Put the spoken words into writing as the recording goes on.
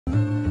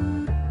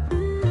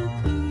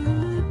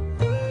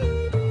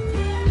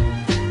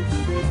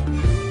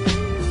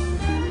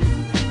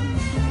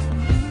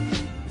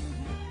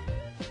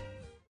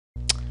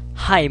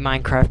Hi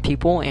Minecraft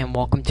people, and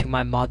welcome to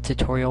my mod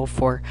tutorial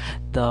for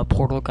the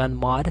Portal Gun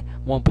mod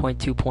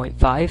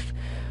 1.2.5.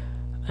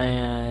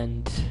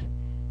 And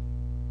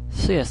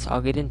so yes,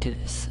 I'll get into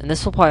this. And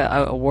this will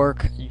probably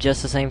work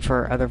just the same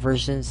for other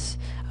versions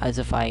as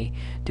if I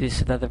do this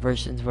with other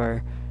versions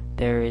where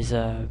there is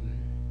a...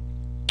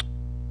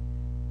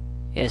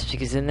 Yes,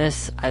 because in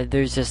this,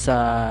 there's this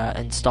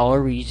installer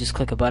where you just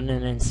click a button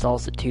and it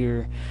installs it to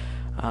your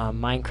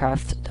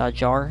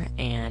Minecraft.jar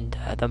and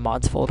the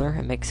mods folder.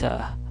 It makes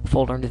a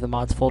folder into the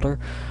mods folder.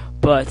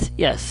 But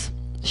yes,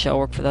 it shall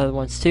work for the other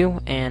ones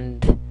too.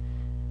 And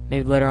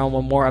maybe later on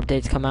when more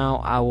updates come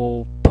out, I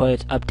will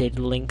put updated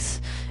links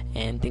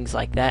and things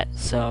like that.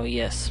 So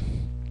yes.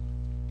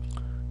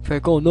 If I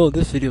go, no,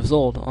 this video's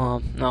old.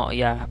 No,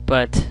 yeah,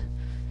 but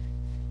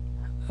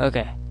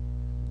okay.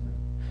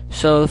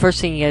 So the first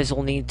thing you guys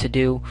will need to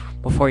do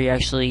before you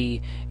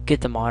actually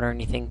get the mod or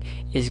anything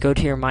is go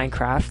to your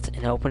Minecraft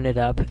and open it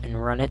up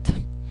and run it.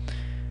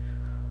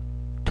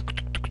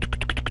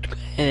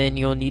 And then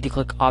you'll need to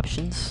click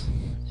options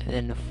and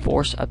then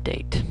force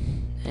update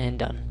and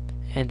done.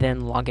 And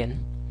then log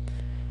in.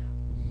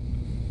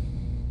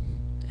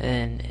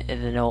 And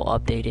then it'll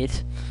update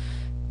it.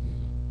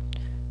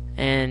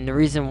 And the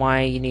reason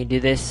why you need to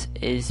do this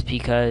is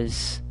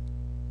because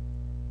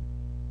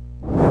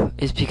you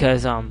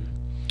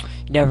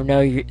never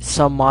know,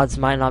 some mods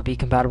might not be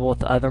compatible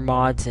with other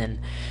mods and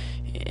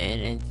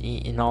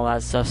all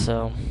that stuff.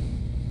 So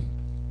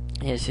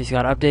yeah, so you just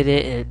gotta update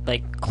it. It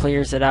like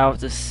clears it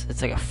out.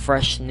 It's like a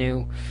fresh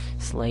new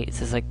slate. It's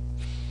just like,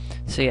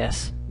 so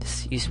yes,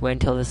 you just wait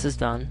until this is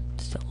done.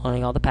 Just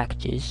loading all the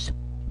packages.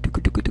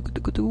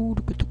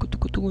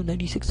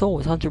 96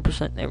 always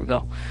 100%. There we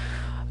go.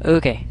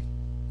 Okay,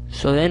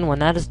 so then when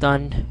that is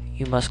done,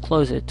 you must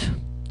close it.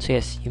 So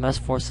yes, you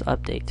must force the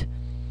update.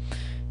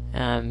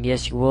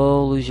 Yes, you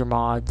will lose your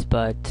mods,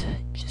 but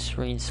just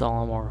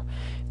reinstall them or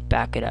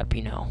back it up,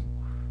 you know.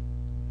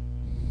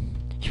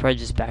 You should probably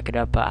just back it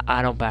up, but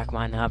I don't back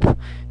mine up.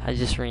 I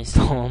just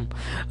reinstall them.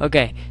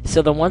 Okay,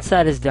 so then once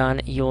that is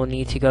done, you'll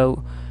need to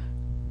go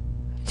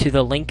to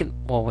the link,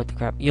 well, what the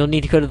crap. You'll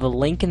need to go to the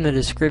link in the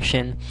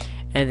description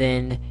and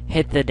then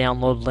hit the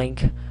download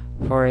link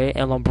for it,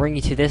 and it'll bring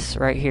you to this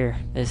right here,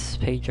 this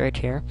page right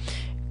here.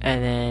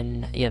 And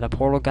then, yeah, the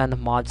Portal Gun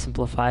mod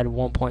Simplified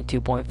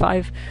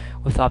 1.2.5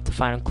 with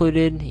Optifine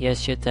included.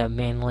 Yes, you have to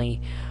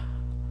manually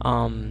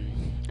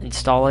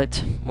install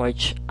it,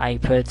 which I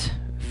put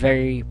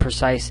very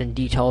precise and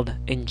detailed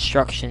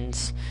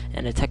instructions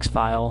in a text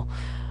file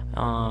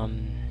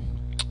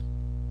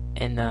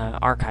in the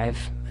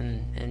archive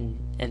and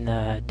in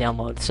the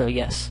download. So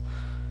yes,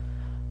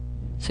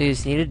 so you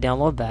just need to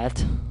download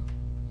that,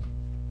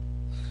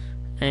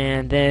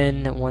 and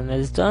then when that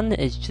is done,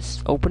 is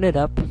just open it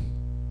up.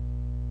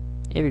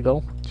 Here we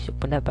go. Just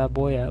open that bad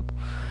boy up.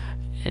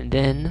 And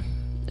then,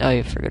 oh,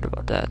 you forgot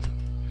about that.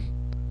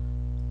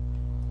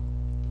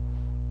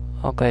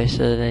 Okay,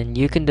 so then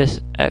you can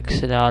just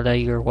exit out of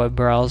your web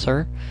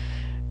browser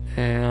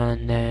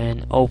and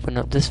then open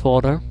up this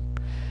folder.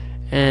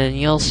 And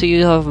you'll see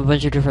you have a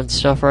bunch of different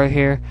stuff right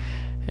here.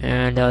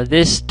 And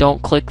this,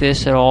 don't click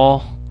this at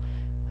all.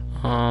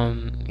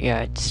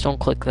 Yeah, just don't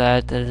click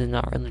that. That does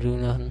not really do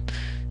nothing.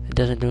 It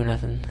doesn't do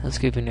nothing. Let's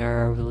give an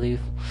error, I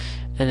believe.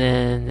 And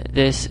then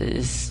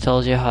this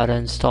tells you how to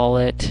install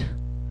it.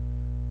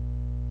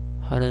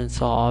 How to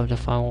install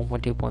Optifine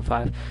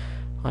 1.2.5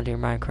 onto your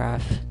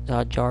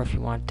Minecraft.jar if you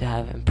want to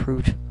have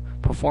improved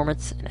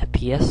performance and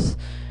FPS.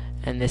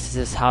 And this is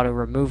just how to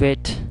remove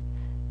it.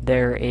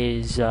 There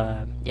is,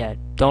 yeah,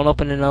 don't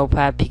open a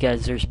notepad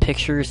because there's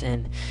pictures,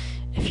 and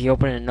if you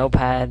open a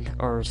notepad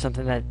or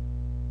something that,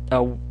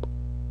 a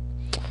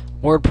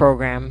Word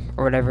program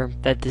or whatever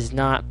that does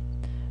not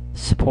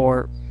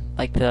support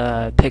like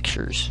the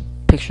pictures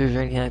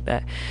or anything like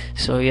that.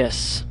 So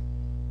yes,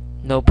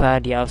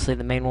 Notepad, yeah, obviously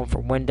the main one for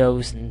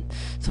Windows and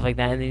stuff like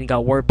that. And then you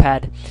got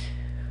WordPad.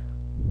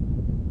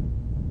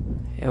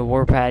 Yeah,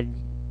 WordPad,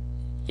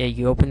 yeah,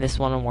 you open this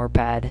one on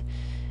WordPad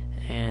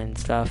and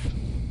stuff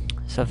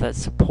that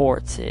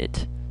supports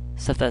it,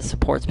 stuff that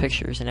supports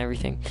pictures and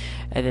everything.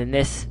 And then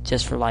this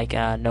just for like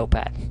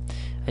Notepad.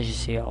 As you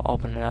see, I'll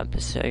open it up to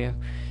show you.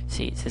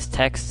 See, it says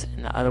text,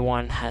 and the other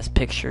one has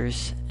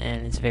pictures,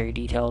 and it's very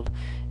detailed.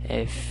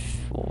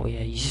 Well,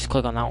 yeah, you just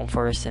click on that one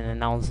first, and then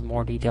that one's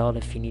more detailed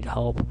if you need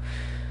help.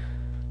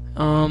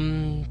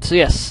 So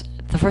yes,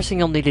 the first thing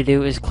you'll need to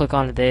do is click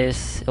on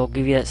this. It'll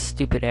give you that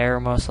stupid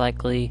error most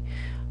likely,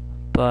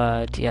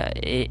 but yeah,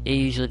 it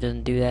usually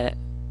doesn't do that.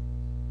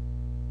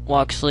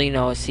 Well, actually,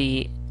 no.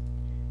 See,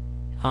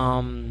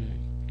 I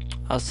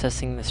was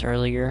testing this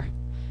earlier.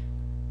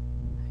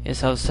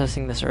 Yes, I was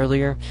testing this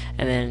earlier,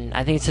 and then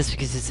I think it's just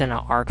because it's in an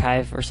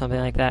archive or something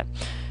like that.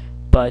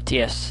 But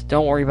yes,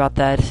 don't worry about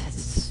that.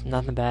 It's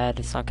nothing bad.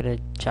 It's not gonna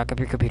jack up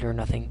your computer or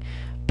nothing.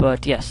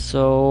 But yes,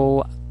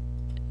 so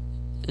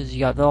you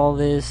got all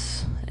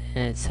this,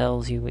 and it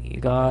tells you what you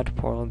got.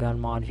 Portal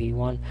Gun Mod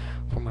V1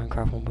 for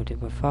Minecraft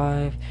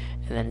 1.2.5,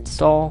 and then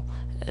install,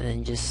 and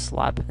then just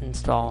slap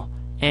install.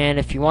 And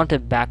if you want to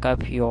back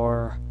up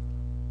your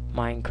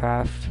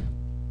Minecraft,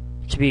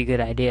 Should be a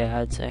good idea,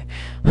 I'd say.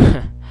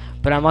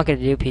 But I'm not gonna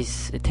do it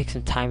because it takes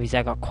some time because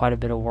I got quite a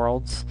bit of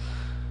worlds.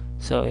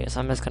 So yes,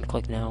 I'm just gonna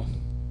click no.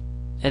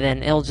 And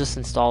then it'll just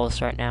install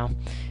this right now.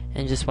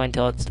 And just wait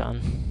until it's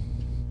done.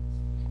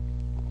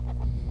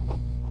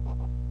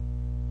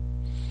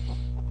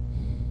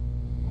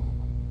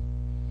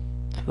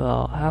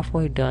 Well,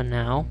 halfway done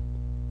now.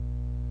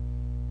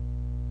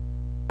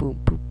 Boop,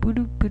 boop,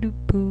 boop, boop,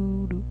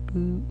 boop, boop,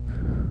 boop.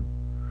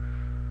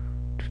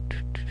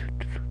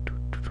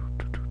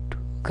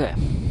 Okay.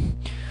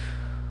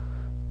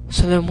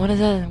 So then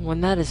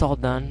when that is all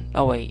done,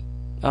 oh wait,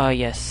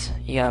 yes,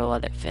 you gotta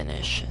let it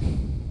finish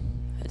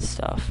and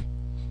stuff.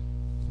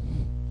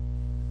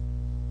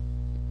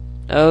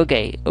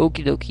 Okay,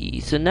 okie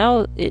dokie. So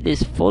now it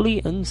is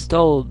fully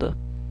installed.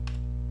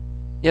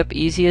 Yep,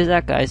 easy as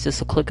that, guys.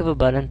 Just a click of a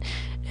button,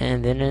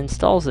 and then it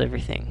installs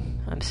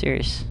everything. I'm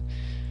serious.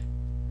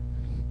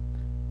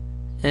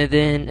 And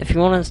then, if you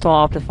want to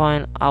install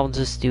Optifine, I'll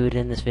just do it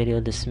in this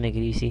video just to make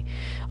it easy.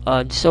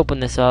 Just open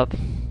this up.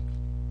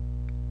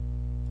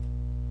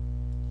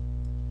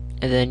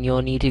 And then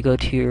you'll need to go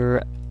to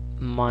your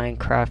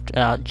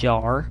Minecraft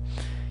jar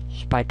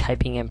just by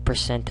typing in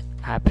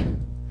 %app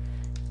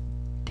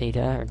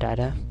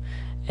data,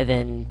 and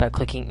then by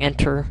clicking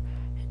enter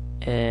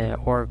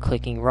or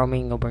clicking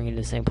roaming, it'll bring you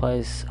to the same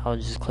place. I'll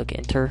just click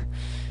enter,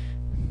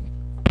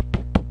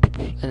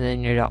 and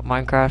then your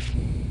 .minecraft,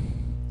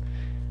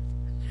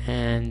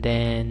 and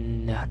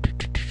then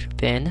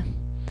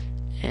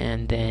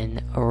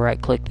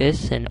right click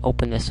this and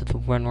open this with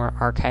WinRAR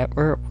archiver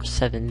or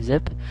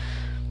 7-zip.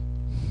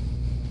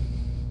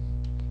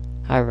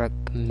 I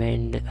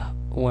recommend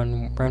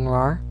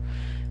WinRAR.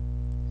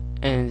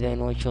 And then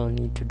what you'll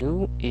need to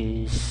do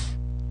is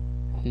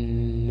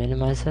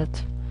minimize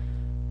that.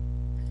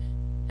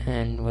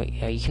 And wait,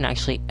 yeah, you can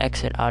actually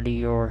exit out of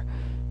your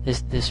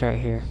this right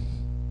here.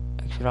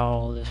 Exit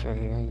all this right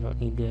here. You don't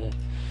need that,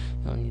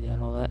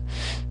 all that.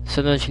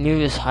 So then what you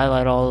need is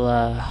highlight all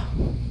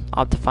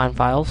Optifine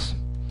files.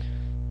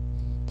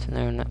 So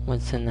there,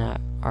 what's in that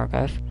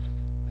archive.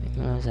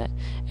 What was that?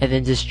 And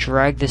then just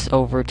drag this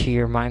over to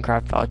your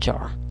Minecraft file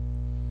jar.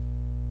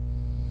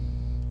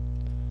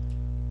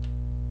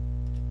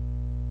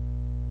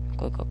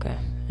 Click OK.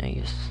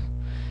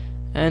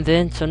 And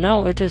then, so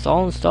now it is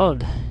all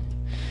installed.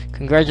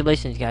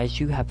 Congratulations, guys.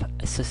 You have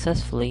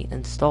successfully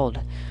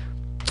installed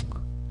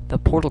the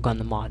Portal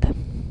Gun mod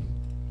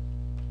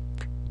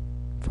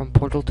from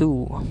Portal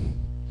 2.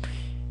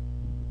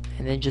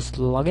 And then just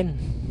log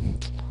in.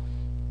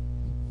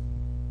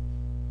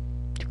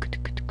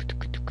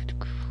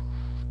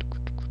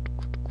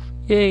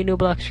 Yay, no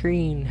black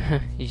screen.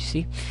 You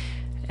see?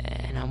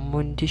 And I'm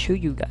going to show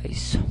you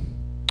guys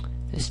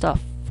this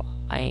stuff.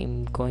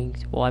 I'm going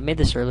to, well, I made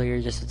this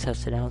earlier just to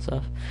test it out and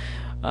stuff.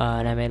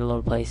 And I made a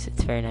little place.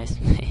 It's very nice.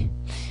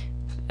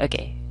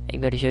 Okay,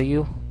 I'm going to show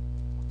you.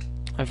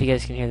 I don't know if you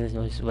guys can hear this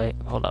noise. Wait,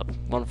 hold up.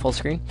 One full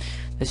screen.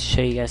 Let's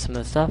show you guys some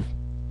of the stuff.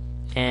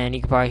 And you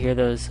can probably hear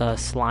those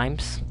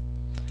slimes.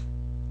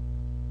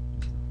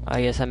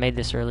 Yes, I made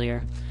this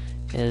earlier.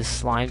 Is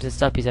slimes and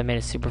stuff because I made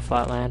a super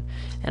flat land.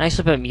 And I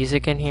actually put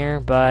music in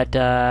here, but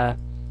I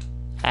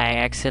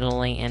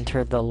accidentally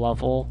entered the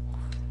level.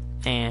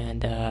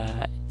 And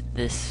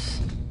this,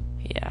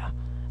 yeah,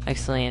 I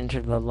accidentally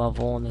entered the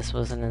level and this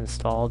wasn't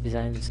installed because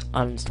I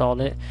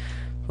uninstalled it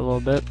for a little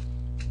bit.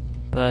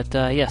 But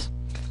yes,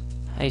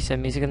 I used to have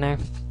music in there.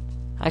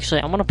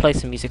 Actually, I'm gonna play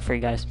some music for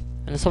you guys.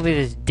 And let's hope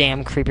these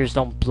damn creepers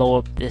don't blow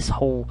up this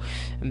whole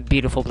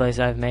beautiful place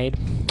I've made.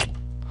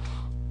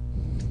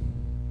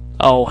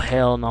 Oh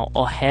hell no!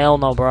 Oh hell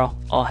no, bro!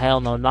 Oh hell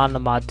no! Not in the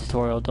mod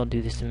tutorial. Don't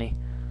do this to me.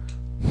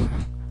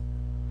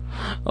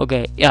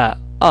 Okay, yeah.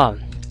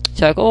 It's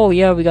like, oh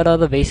yeah, we got all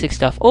the basic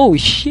stuff. Oh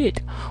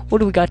shit! What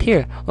do we got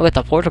here? We got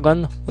the portal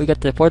gun. We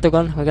got the portal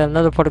gun. We got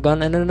another portal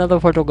gun and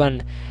another portal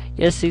gun.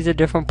 Yes, these are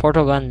different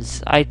portal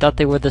guns. I thought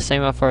they were the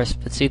same at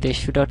first, but see, they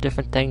shoot out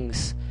different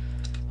things.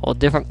 Well,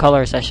 different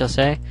colors, I shall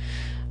say.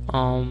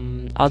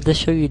 I'll just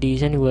show you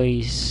these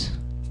anyways.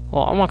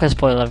 Well, I'm not gonna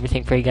spoil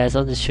everything for you guys.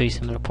 I'll just show you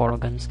some of the portal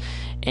guns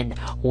and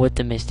what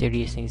the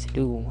mysterious things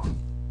do.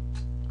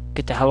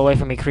 Get the hell away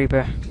from me,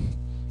 creeper!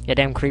 You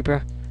damn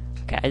creeper!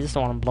 Okay, I just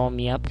don't want him blowing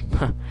me up.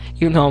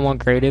 You know I'm on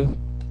creative.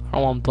 I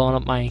don't want him blowing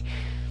up my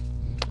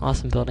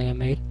awesome building I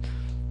made.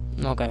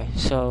 Okay,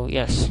 so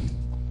yes,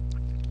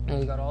 and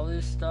we got all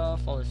this stuff,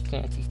 all this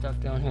fancy stuff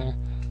down here.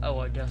 Oh,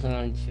 I definitely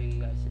wanted to show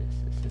you guys this.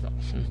 This is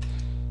awesome.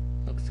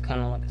 Looks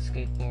kind of like a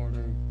skateboard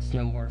or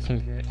snowboard or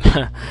some shit.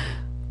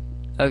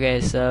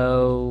 Okay,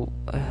 so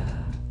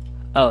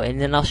oh, and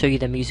then I'll show you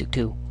the music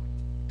too.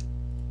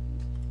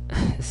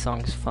 This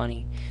song's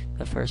funny.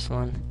 The first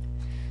one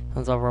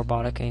sounds all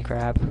robotic and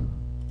crap.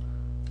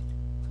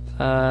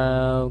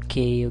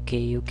 Okay.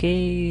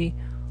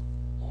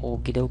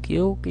 Okie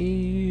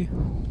dokie.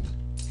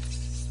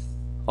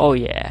 Oh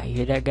yeah, you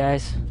hear that,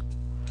 guys?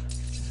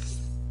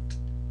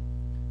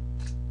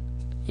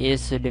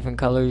 Yes, the different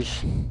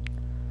colors.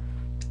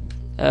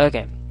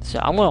 Okay, so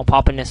I'm gonna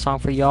pop in this song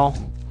for y'all.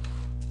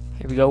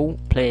 Here we go,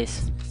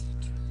 please.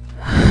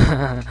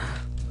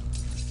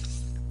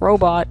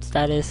 Robot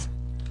status.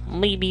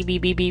 Beep beep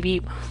beep beep beep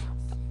beep.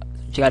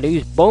 What you gotta do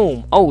is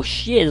boom. Oh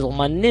shizzle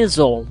my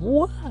nizzle.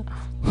 What?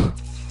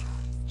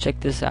 Check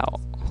this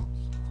out.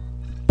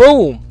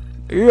 Boom.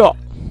 Yeah.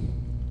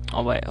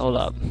 Oh wait, hold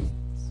up.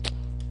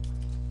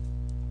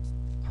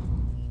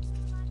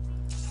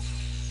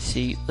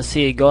 See, let's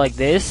see it go like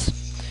this,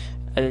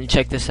 and then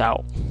check this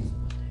out.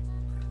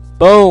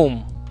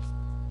 Boom.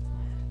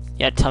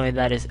 Yeah, tell me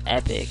that is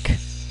epic.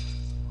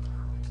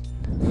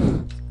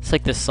 It's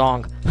like this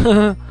song.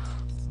 Do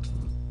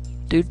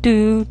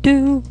do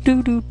do do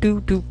do do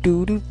do do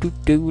do do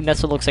do. And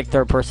that's what looks like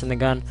third person the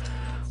gun.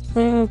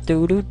 Do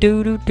do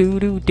do do do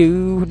do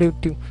do do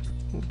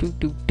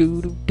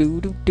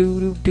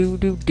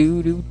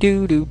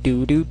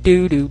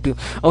do.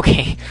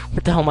 Okay,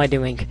 what the hell am I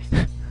doing?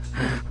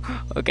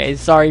 Okay,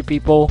 sorry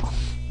people.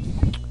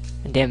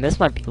 Damn, this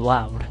might be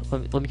loud.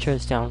 Let me turn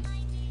this down.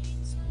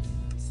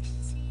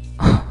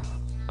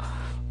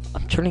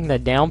 I'm turning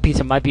that down because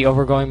it might be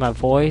overgoing my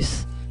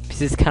voice.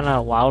 Because it's kind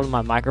of loud in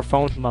my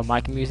microphone from my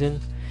mic I'm using.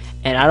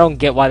 And I don't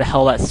get why the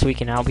hell that's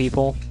tweaking out,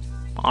 people.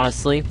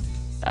 Honestly.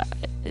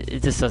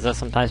 It just does that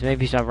sometimes.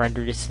 Maybe it's not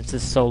render distance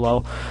is so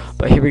low.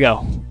 But here we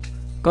go.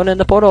 Going in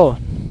the portal.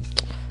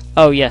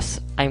 Oh yes,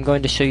 I'm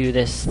going to show you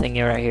this thing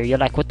right here. You're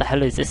like, what the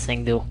hell does this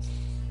thing do?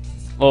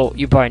 Well,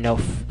 you probably know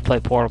play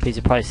Portal because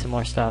it's probably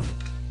similar stuff.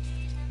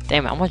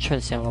 Damn it, I'm gonna turn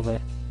this down a little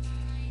bit.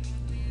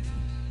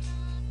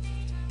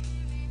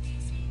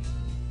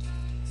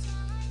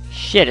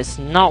 Shit, it's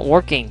not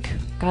working.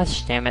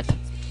 Gosh damn it.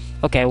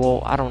 Okay,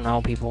 well, I don't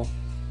know, people.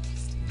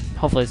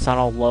 Hopefully it's not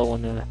all low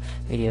in the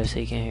video so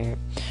you can hear it.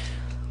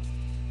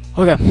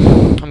 Okay,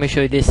 let me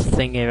show you this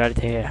thing right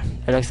here.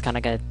 It looks kind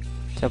of good.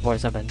 Or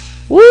something.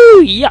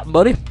 Woo! Yeah,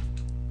 buddy.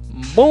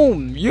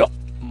 Boom! Yeah.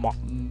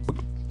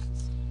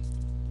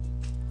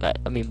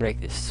 Let me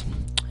break this,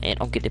 and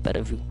I'll get a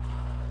better view.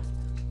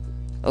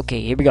 Okay,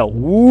 here we go.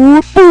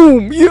 Woo!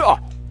 Boom! Yeah.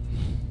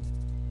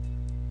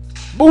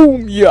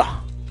 Boom! Yeah.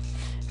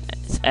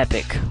 It's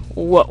epic.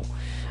 Whoa.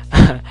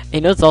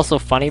 You know what's also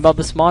funny about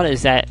this mod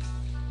is that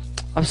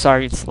I'm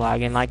sorry it's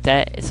lagging like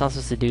that. It's not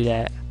supposed to do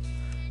that.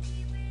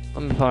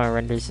 Let me put my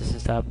renders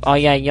and stuff. Oh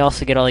yeah, you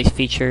also get all these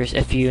features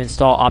if you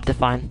install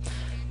Optifine.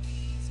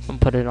 I'm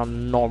put it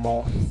on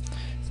normal.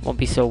 Won't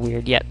be so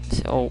weird yet.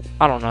 So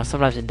I don't know.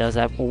 Sometimes it does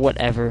that, but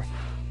whatever.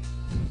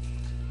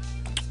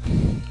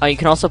 Oh, you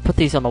can also put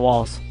these on the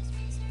walls.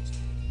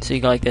 So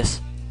you go like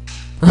this.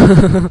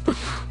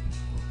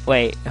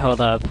 Wait, hold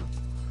up.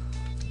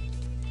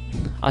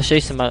 I'll show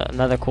you some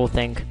another cool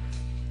thing.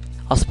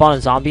 I'll spawn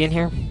a zombie in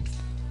here.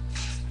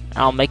 And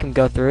I'll make him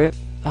go through it.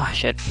 Oh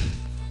shit.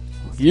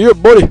 Yeah,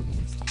 buddy.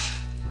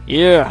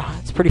 Yeah,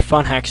 it's pretty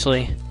fun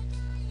actually.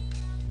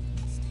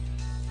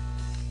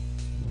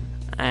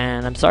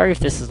 And I'm sorry if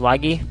this is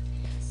laggy.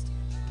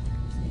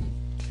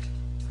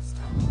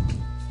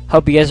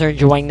 Hope you guys are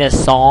enjoying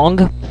this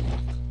song.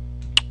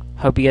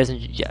 Hope you guys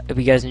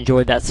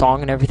enjoyed that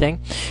song and everything.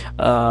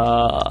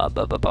 I'm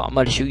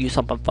gonna show you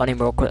something funny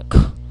real quick.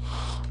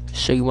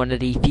 Show you one of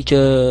the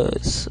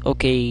features.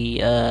 Okay,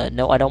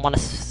 no, I don't want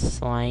to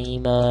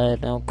slime.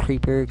 No,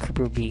 creeper.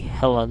 Creeper would be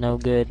hella no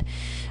good.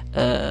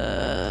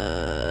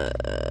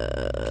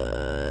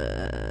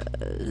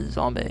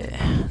 Zombie.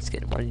 Let's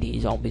get one of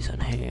these zombies in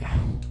here.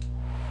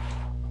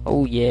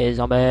 Oh yeah,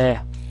 zombie.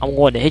 I'm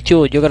going to hit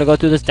you. You're gonna go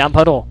through this damn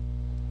puddle.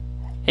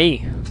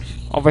 Hey,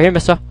 over here,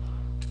 mister.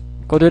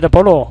 Go through the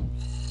puddle.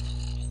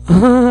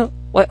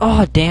 Wait,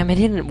 oh damn, it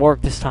didn't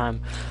work this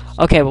time.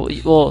 Okay,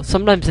 well,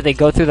 sometimes they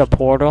go through the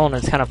portal and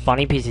it's kind of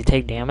funny because you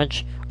take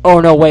damage. Oh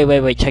no,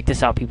 wait, check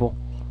this out, people.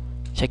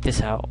 Check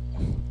this out.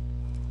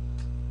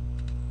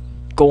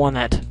 Go on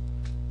that.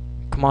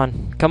 Come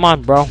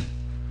on, bro.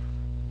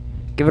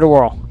 Give it a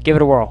whirl. Give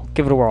it a whirl.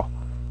 Give it a whirl.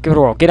 Give it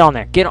a whirl. Get on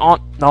there. Get on.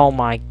 Oh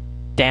my,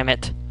 damn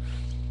it.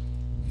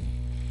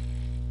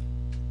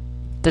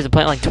 There's a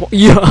plant like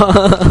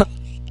yeah.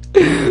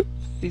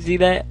 You see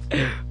that?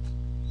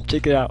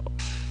 Check it out.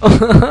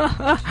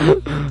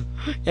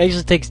 He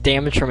actually takes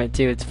damage from it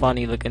too. It's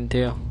funny looking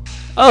too.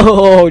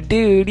 Oh,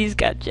 dude, he's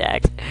got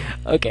jacked.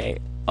 Okay.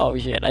 Oh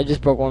shit, I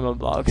just broke one of my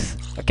blocks.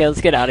 Okay,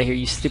 let's get out of here,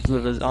 you stupid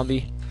little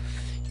zombie.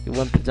 You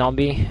wimp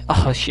zombie.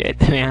 Oh shit,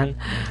 man.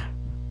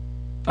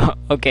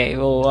 Okay,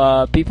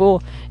 well,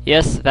 people,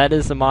 yes, that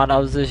is the mod. I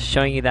was just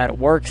showing you that it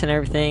works and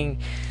everything.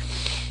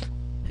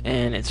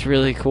 And it's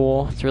really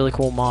cool. It's a really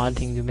cool mod.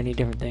 You can do many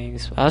different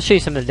things. I'll show you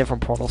some of the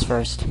different portals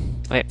first.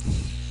 Wait.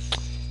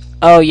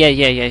 Oh,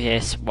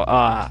 yes.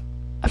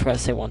 I forgot to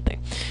say one thing.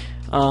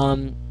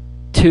 Well,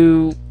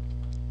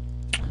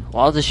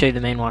 I'll just show you the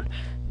main one.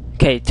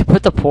 Okay, to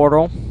put the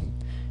portal,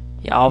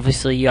 yeah,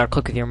 obviously you gotta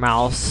click with your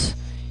mouse.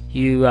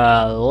 You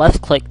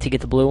left click to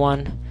get the blue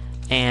one,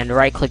 and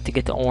right click to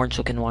get the orange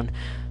looking one.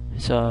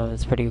 So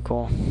it's pretty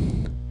cool.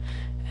 And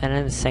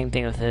then the same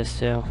thing with this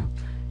too.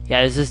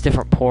 Yeah, there's just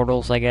different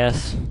portals, I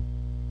guess.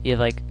 You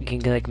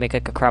can make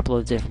like a crap load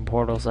of different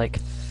portals. Like,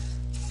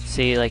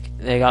 see, like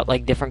they got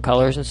like different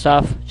colors and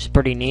stuff, which is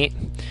pretty neat.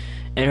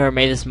 And whoever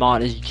made this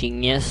mod is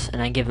genius,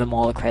 and I give them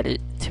all the credit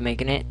to to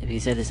making it. If you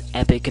said this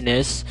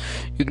epicness,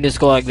 you can just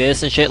go like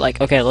this and shit.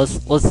 Like, okay,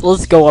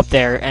 let's go up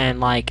there and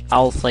like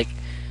I'll like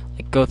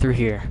go through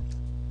here.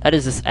 That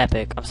is this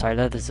epic. I'm sorry,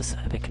 that is this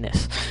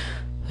epicness.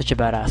 Such a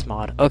badass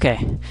mod.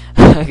 Okay,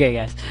 okay,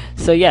 guys.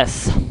 So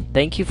yes,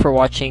 thank you for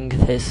watching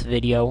this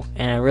video,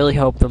 and I really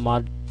hope the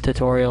mod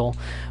tutorial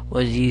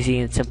was easy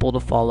and simple to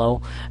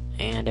follow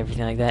and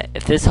everything like that.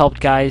 If this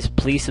helped, guys,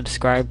 please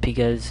subscribe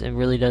because it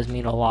really does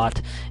mean a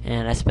lot,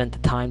 and I spent the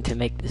time to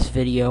make this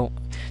video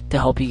to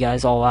help you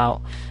guys all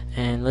out,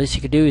 and the least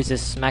you could do is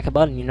just smack a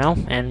button, you know,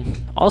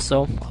 and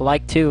also a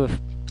like too.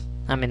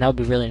 I mean, that would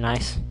be really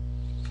nice.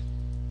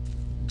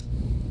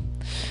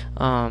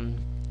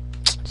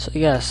 So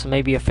yes,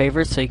 maybe a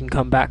favorite so you can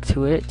come back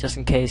to it just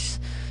in case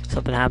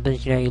something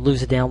happens, you know, you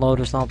lose a download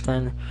or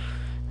something.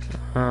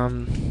 I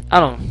don't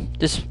know,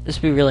 this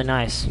would be really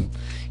nice.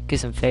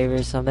 Get some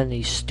favorites, something,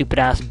 these stupid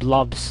ass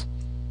blobs.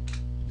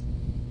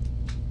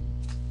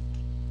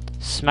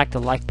 Smack the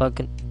like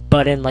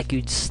button like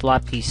you'd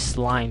slap these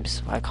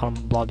slimes. I called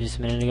them blobs just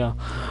a minute ago.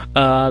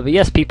 But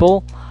yes,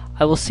 people,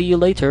 I will see you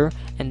later,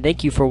 and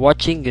thank you for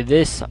watching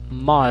this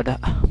mod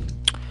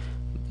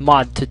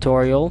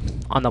tutorial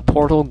on the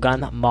portal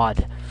gun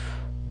mod.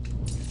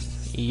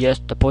 Yes,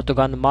 the portal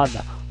gun mod.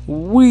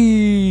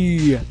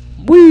 Wee!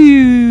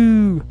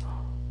 Woo!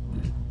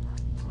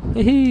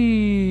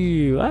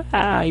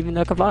 Ah, even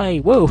though I can fly.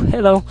 Whoa,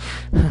 hello.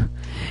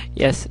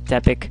 Yes, it's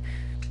epic.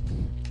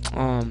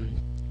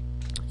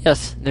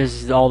 Yes,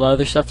 there's all the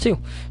other stuff too.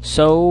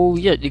 So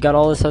yeah, you got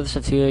all this other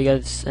stuff too. You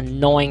got this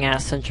annoying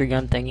ass sentry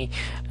gun thingy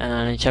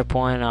and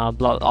checkpoint,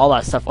 blah, all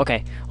that stuff.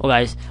 Okay, well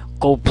guys,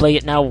 go play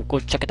it now. Go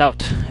check it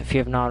out if you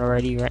have not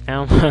already right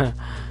now.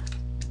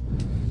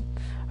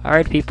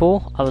 Alright,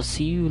 people, I will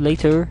see you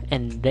later,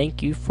 and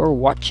thank you for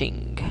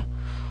watching.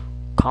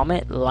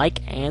 Comment, like,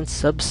 and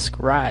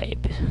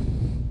subscribe.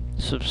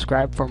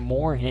 Subscribe for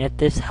more, and if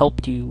this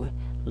helped you,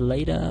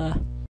 later.